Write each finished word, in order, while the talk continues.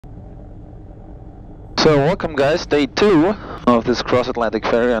So welcome guys, day 2 of this cross-Atlantic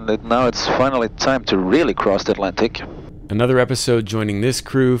ferry, and now it's finally time to really cross the Atlantic. Another episode joining this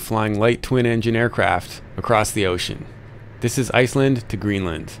crew flying light twin-engine aircraft across the ocean. This is Iceland to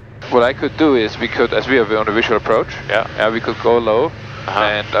Greenland. What I could do is, as we have on a visual approach, we could go low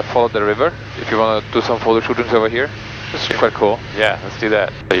and follow the river. If you want to do some photo shootings over here, it's quite cool. Yeah, let's do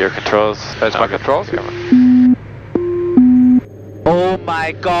that. Your controls. That's my controls. Oh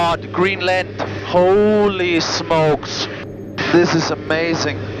my god, Greenland! Holy smokes! This is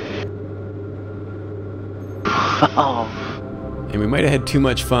amazing! And we might have had too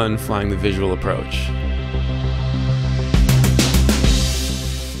much fun flying the visual approach.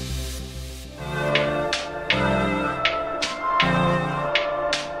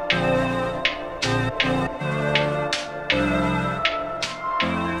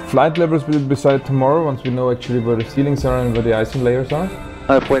 Flight levels will be decided tomorrow once we know actually where the ceilings are and where the icing layers are.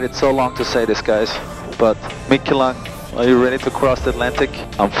 I've waited so long to say this, guys, but Micke, are you ready to cross the Atlantic?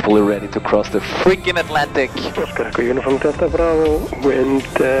 I'm fully ready to cross the freaking Atlantic! Oscar Echo Uniform Delta Bravo, wind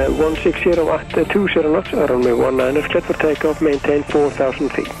 160 at 20 knots, runway 19 cleared for takeoff, maintain 4,000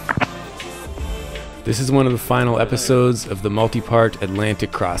 feet. This is one of the final episodes of the multi-part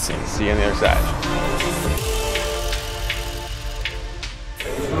Atlantic crossing. See you on the other side.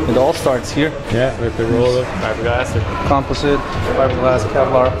 It all starts here. Yeah, with the roll of fiberglass, Composite, fiberglass,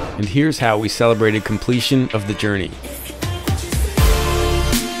 Kevlar. And here's how we celebrated completion of the journey.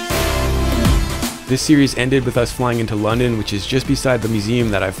 This series ended with us flying into London, which is just beside the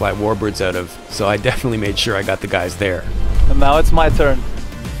museum that I fly warbirds out of, so I definitely made sure I got the guys there. And now it's my turn.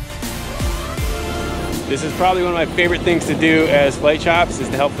 This is probably one of my favorite things to do as FlightChops, is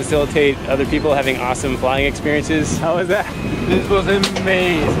to help facilitate other people having awesome flying experiences. How was that? This was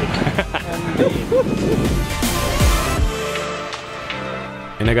amazing.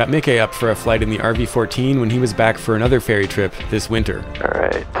 And I got Micke up for a flight in the RV-14 when he was back for another ferry trip this winter.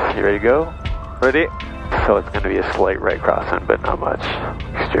 Alright, you ready to go? Ready? So it's going to be a slight right crossing, but not much.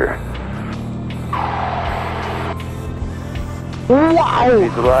 Sure. Wow!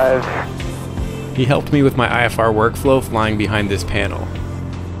 He's alive. He helped me with my IFR workflow flying behind this panel.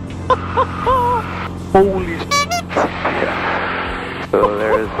 Holy Yeah. So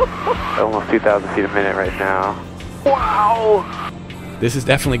there's almost 2,000 feet a minute right now. wow! This is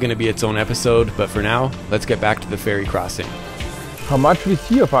definitely going to be its own episode, but for now, let's get back to the ferry crossing. How much we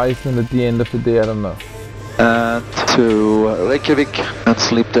see of Iceland at the end of the day, I don't know. And to Reykjavik and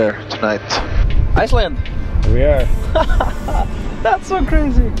sleep there tonight. Iceland! Here we are. That's so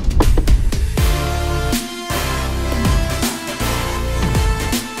crazy!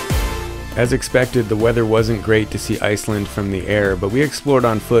 As expected, the weather wasn't great to see Iceland from the air, but we explored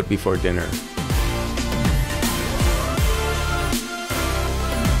on foot before dinner.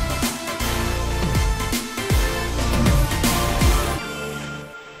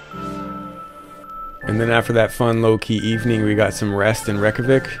 And then after that fun low-key evening, we got some rest in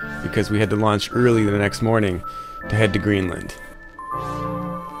Reykjavik because we had to launch early the next morning to head to Greenland.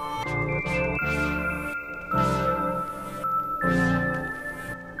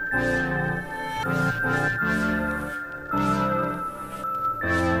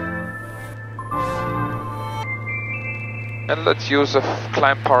 And let's use a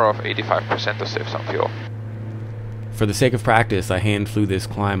climb power of 85% to save some fuel. For the sake of practice, I hand flew this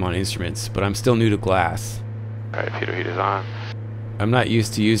climb on instruments, but I'm still new to glass. Alright, pitot heat is on. I'm not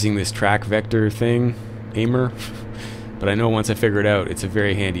used to using this track vector thing, aimer, but I know once I figure it out, it's a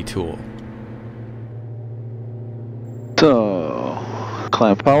very handy tool. So,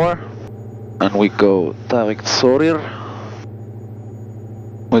 climb power, and we go direct Sorir.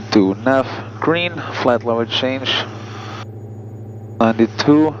 We do nav green, flight level change,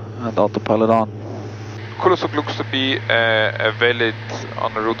 92, and autopilot on. Kulusuk looks to be a valid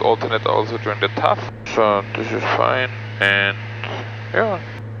on the route alternate also during the TAF, so this is fine, and yeah,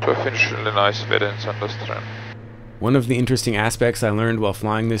 so I finished really nice weather in Sandstrand. One of the interesting aspects I learned while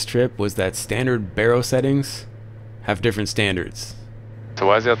flying this trip was that standard baro settings have different standards. So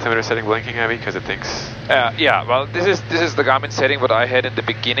why is the altimeter setting blinking, Abby? Because it thinks... Yeah, well, this is the Garmin setting what I had in the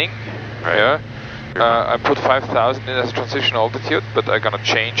beginning. Right. Yeah. I put 5,000 in as transition altitude, but I'm gonna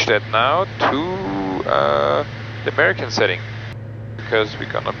change that now to the American setting, because we're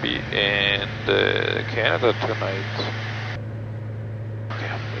gonna be in Canada tonight.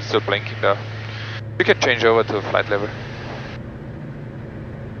 Okay, it's still blinking though. We can change over to flight level.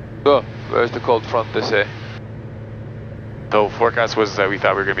 So, where's the cold front they say? The forecast was that we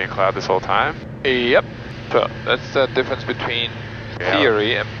thought we were going to be in cloud this whole time? Yep. So, that's the difference between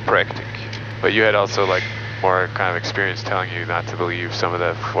theory and practice. But you had also like more kind of experience telling you not to believe some of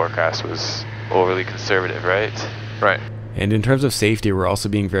the forecast was overly conservative, right? Right. And in terms of safety, we're also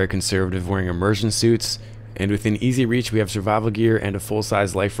being very conservative, wearing immersion suits. And within easy reach, we have survival gear and a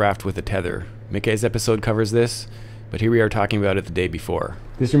full-size life raft with a tether. Micke's episode covers this, but here we are talking about it the day before.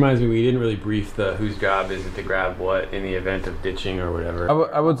 This reminds me, we didn't really brief the whose job is it to grab what in the event of ditching or whatever.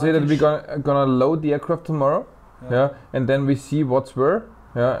 I would say that we're gonna load the aircraft tomorrow, yeah, and then we see what's where,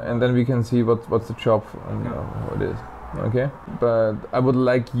 yeah, and then we can see what's the job and what it is, okay. But I would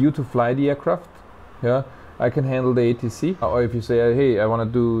like you to fly the aircraft, yeah. I can handle the ATC. Or if you say, hey, I want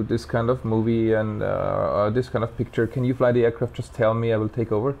to do this kind of movie and this kind of picture, can you fly the aircraft? Just tell me, I will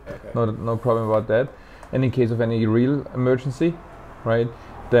take over. Okay. No problem about that. And in case of any real emergency, right,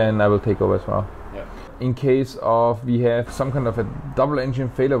 then I will take over as well. Yeah. In case of we have some kind of a double engine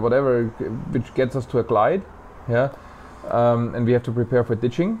failure, whatever, which gets us to a glide, yeah, and we have to prepare for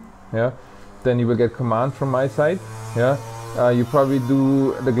ditching, yeah, then you will get command from my side, yeah. You probably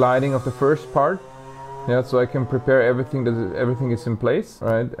do the gliding of the first part. Yeah, so I can prepare everything that everything is in place,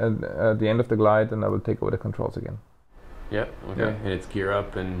 right? And at the end of the glide, and I will take over the controls again. Yep. Okay. Yeah. And it's gear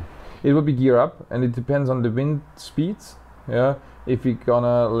up, and it will be gear up, and it depends on the wind speeds. Yeah, if we're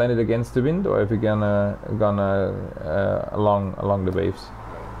gonna land it against the wind, or if we're gonna along the waves.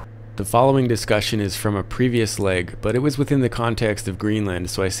 The following discussion is from a previous leg, but it was within the context of Greenland,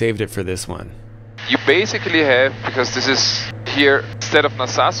 so I saved it for this one. You basically have, because this is here instead of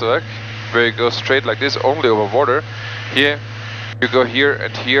Nassauerk, where you go straight like this, only over water. Here, you go here,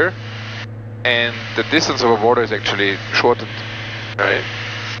 and the distance over water is actually shortened. Right.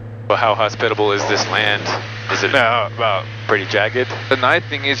 But how hospitable is this land? Is it well, pretty jagged? The nice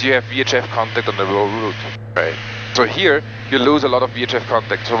thing is you have VHF contact on the whole route. Right. So here, you lose a lot of VHF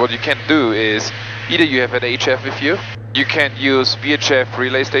contact. So what you can do is, either you have an HF with you, you can use VHF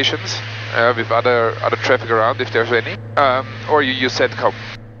relay stations with other traffic around if there's any, or you use SATCOM.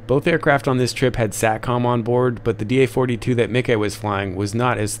 Both aircraft on this trip had SATCOM on board, but the DA62 that Micke was flying was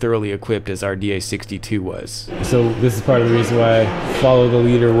not as thoroughly equipped as our DA62 was. So this is part of the reason why follow the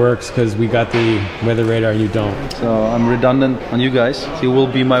leader works, because we got the weather radar and you don't. So I'm redundant on you guys. You will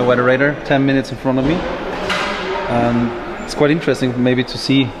be my weather radar 10 minutes in front of me. It's quite interesting maybe to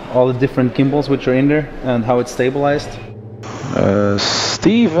see all the different gimbals which are in there and how it's stabilized.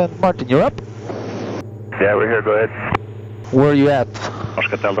 Steve and Martin, you're up? Yeah, we're here, go ahead. Where are you at?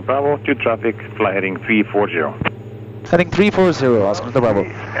 Oscar Delta Bravo, to traffic, fly heading 340. Heading 340, Oscar Delta Bravo.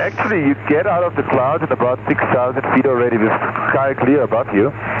 Actually, you get out of the clouds at about 6,000 feet already with sky clear above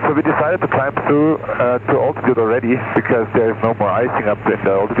you. So we decided to climb through to altitude already because there is no more icing up in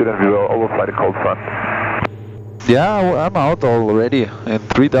the altitude and we will overfly the cold front. Yeah, I'm out already in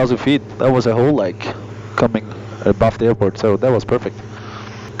 3,000 feet. That was a whole like coming above the airport, so that was perfect.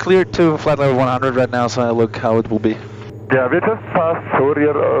 Clear to flight level 100 right now, so I look how it will be. Yeah, we just passed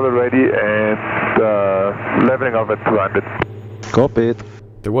Soria already and leveling off at 200. Copy it.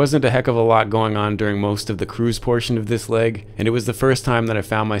 There wasn't a heck of a lot going on during most of the cruise portion of this leg, and it was the first time that I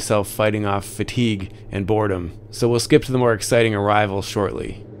found myself fighting off fatigue and boredom. So we'll skip to the more exciting arrival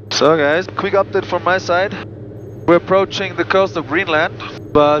shortly. So guys, quick update from my side. We're approaching the coast of Greenland,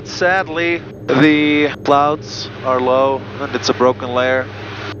 but sadly the clouds are low and it's a broken layer.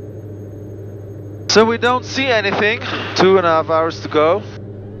 So we don't see anything. 2.5 hours to go.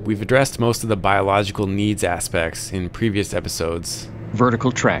 We've addressed most of the biological needs aspects in previous episodes.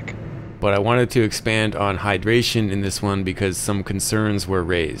 Vertical track. But I wanted to expand on hydration in this one because some concerns were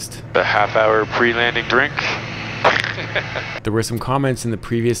raised. The half-hour pre-landing drink. There were some comments in the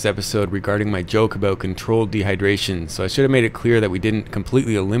previous episode regarding my joke about controlled dehydration, so I should have made it clear that we didn't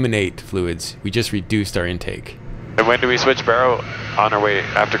completely eliminate fluids, we just reduced our intake. And when do we switch barrel? On our way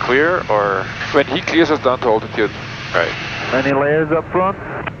after clear, or? When he clears us down to altitude. Right. Any layers up front?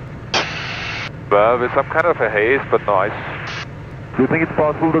 Well, with some kind of a haze, but no ice. Do you think it's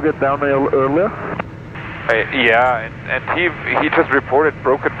possible to get down earlier? Yeah, and he just reported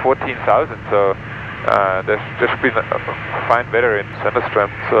broken 14,000, so there should be fine weather in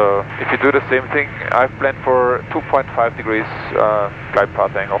Sandström. So if you do the same thing, I've planned for 2.5 degrees glide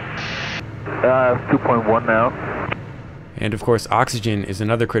path angle. 2.1 now. And of course, oxygen is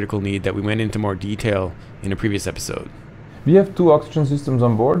another critical need that we went into more detail in a previous episode. We have 2 oxygen systems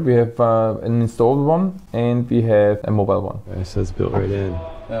on board. We have an installed one and we have a mobile one. Okay, so it's built right in.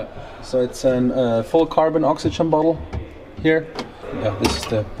 So it's a full carbon oxygen bottle here. Yeah, this is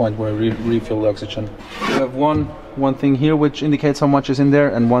the point where we refill the oxygen. We have one thing here which indicates how much is in there,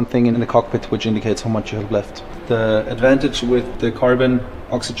 and one thing in the cockpit which indicates how much you have left. The advantage with the carbon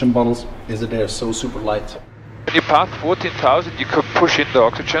oxygen bottles is that they are so super light. When you pass 14,000, you could push in the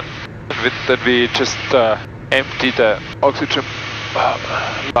oxygen. With that, we just empty the oxygen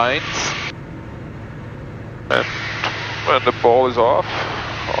lines And when the ball is off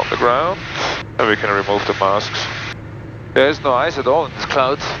on the ground, then we can remove the masks. There is no ice at all in these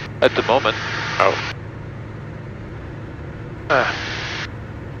clouds at the moment. Oh.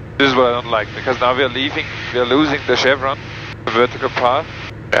 This is what I don't like, because now we are losing the chevron, the vertical path.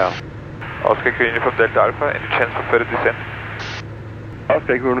 Yeah. Oscar Uniform Delta Alpha, any chance for further descent?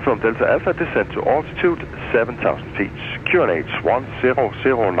 Oscar Uniform Delta Alpha, descent to altitude 7,000 feet. QNH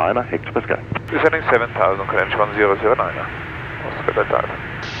 1009 hectopascal. Descending 7,000, QNH 1009. Oscar Delta Alpha.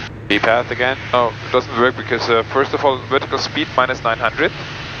 V-path again? No, it doesn't work because first of all, vertical speed minus 900.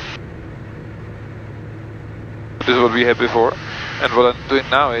 This is what we had before. And what I'm doing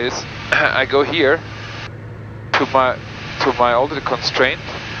now is, I go here to my altitude constraint,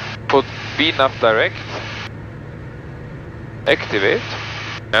 put V nav direct, activate,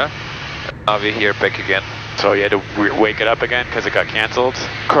 yeah, and now we're here back again. So you had to wake it up again because it got cancelled?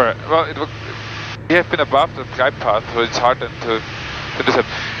 Correct. Well, we have been above the glide path, so it's hard then to descend.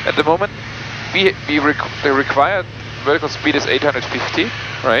 At the moment, the required vertical speed is 850,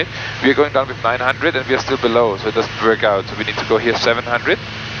 right? We are going down with 900 and we are still below, so it doesn't work out. So we need to go here 700,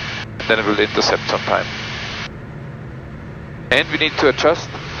 and then it will intercept sometime. And we need to adjust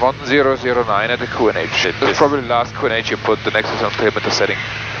 1009 at the QNH. That's probably the last QNH you put the Nexus on altimeter setting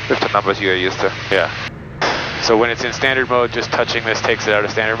with the numbers you are used to. Yeah. So when it's in standard mode, just touching this takes it out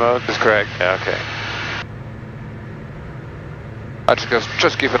of standard mode? That's correct. Yeah, okay. I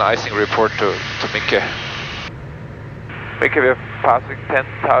just give an icing report to Micke. Micke, we are passing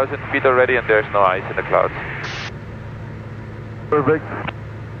 10,000 feet already and there's no ice in the clouds. Perfect.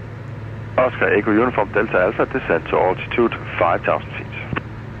 Oscar Echo Uniform Delta Alpha, descent to altitude 5,000 feet.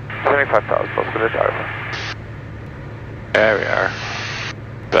 75,000, Oscar Delta Alpha. There we are.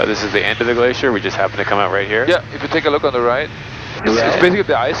 So this is the end of the glacier, we just happen to come out right here? Yeah, if you take a look on the right, it's basically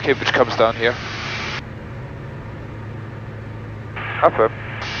the ice cape which comes down here. Affirm.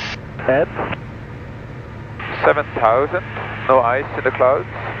 Head. 7,000, no ice in the clouds,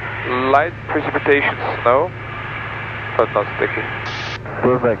 light precipitation snow, but not sticky.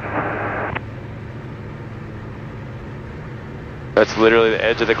 Perfect. That's literally the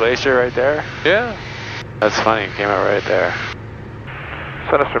edge of the glacier right there? Yeah. That's funny, it came out right there.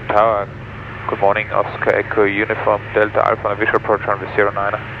 Sunstream Tower, good morning, Oscar Echo Uniform Delta Alpha on a visual approach on the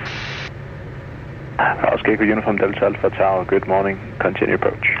 09er. Oscar Echo Uniform Delta Alpha Tower, good morning, continue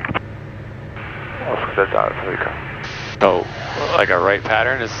approach. Oscar Delta Alpha, we come. Oh, like a right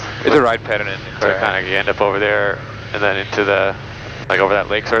pattern? It's a right pattern in so kind of you end up over there and then into the, like over that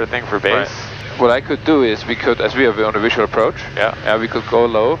lake sort of thing for base? Right. What I could do is, we could, as we are on a visual approach, yeah, we could go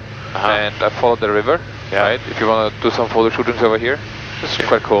low and follow the river, right? If you want to do some photo shootings over here, it's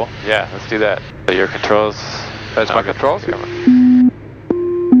quite cool. Yeah, let's do that. So your controls? That's my controls.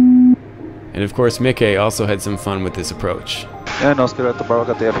 And of course, Micke also had some fun with this approach. And Oscar Delta Bravo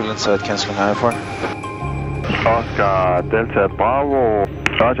got the airfield inside, cancelling IFR. Oscar Delta Bravo,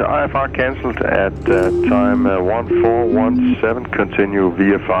 Roger, IFR cancelled at time 1417, continue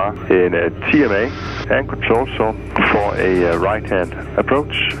VFR in TMA and control zone for a right-hand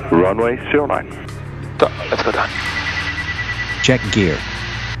approach, runway 09. Let's go down. Check gear.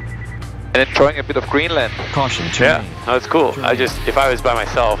 And enjoying a bit of Greenland. Caution, terrain. Yeah, no, that's cool. I just, if I was by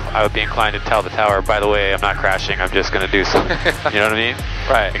myself, I would be inclined to tell the tower, by the way, I'm not crashing, I'm just going to do some, you know what I mean?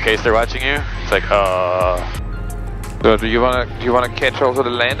 Right. In case they're watching you, it's like, So do you wanna catch also the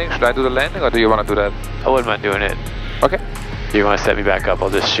landing? Should I do the landing or do you wanna do that? I wouldn't mind doing it. Okay. Do you want to set me back up? I'll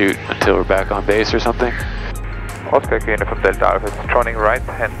just shoot until we're back on base or something. Oscar Uniform Delta Alpha is turning right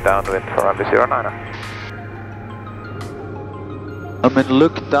hand downwind for runway 09er. I mean,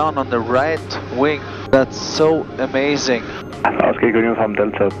 look down on the right wing. That's so amazing. Oscar Uniform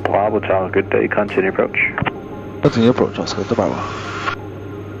Delta Bravo Tower, good day, continue approach. Continue approach, Oscar Delta Bravo.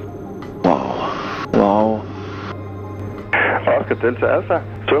 Wow. Wow. Oscar Delta Alpha,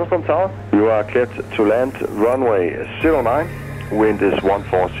 Sunstream Tower, you are cleared to land runway 09, wind is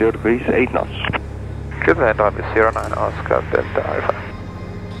 140 degrees, 8 knots. Good land runway 09, Oscar Delta Alpha.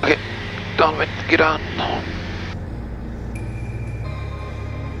 Okay, downwind, get on.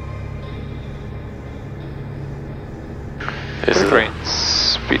 This is green.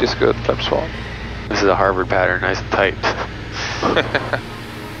 Speed is good, flaps fall. This is a Harvard pattern, nice and tight.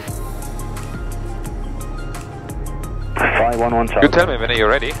 You tell me when you're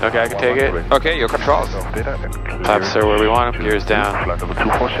ready. Okay, I can take it. Okay, your controls. Flaps are where we want them, gears down.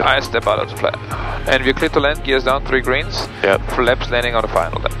 I step out of the flap. And we're clear to land, gears down, 3 greens. Yep. Flaps landing on the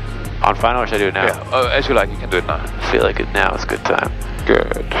final then. On final, or should I do it now? Yeah, as you like, you can do it now. I feel like it now is a good time.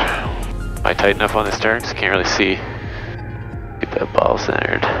 Good. Am I tight enough on the stern? Because I can't really see. Keep that ball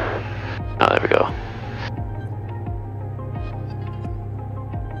centered. Oh, there we go.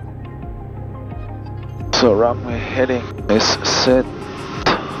 So runway heading is set.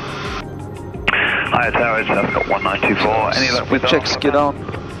 Hi, Towers, I've got 1924. Any luck with checks, get on.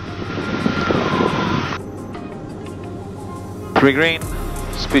 3 green.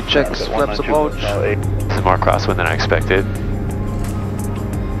 Speed checks, flaps approach. Some more crosswind than I expected.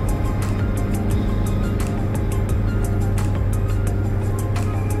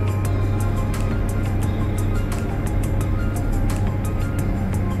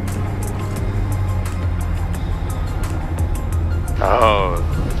 Oh,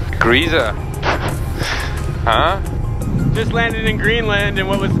 greaser. Huh? Just landed in Greenland in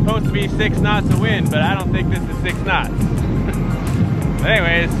what was supposed to be 6 knots of wind, but I don't think this is 6 knots. But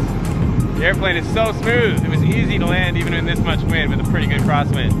anyways, the airplane is so smooth. It was easy to land even in this much wind with a pretty good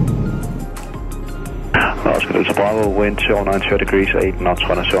crosswind. Oscar Bravo, wind 090 degrees, 8 knots,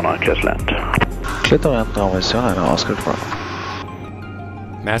 109, clear land. Oscar Bravo.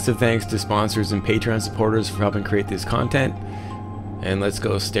 Massive thanks to sponsors and Patreon supporters for helping create this content. And let's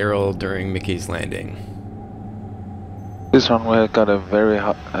go sterile during Micke's landing. This runway got a very,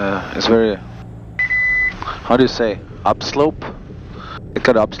 it's very, how do you say, upslope? It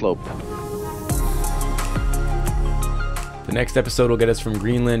got upslope. The next episode will get us from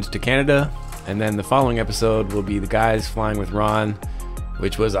Greenland to Canada, and then the following episode will be the guys flying with Ron,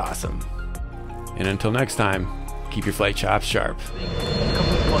 which was awesome. And until next time, keep your flight chops sharp.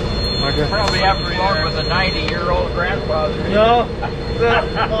 Probably after long with a 90-year-old grandfather. No,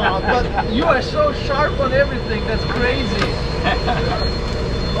 but you are so sharp on everything. That's crazy.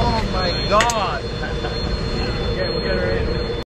 Oh my God.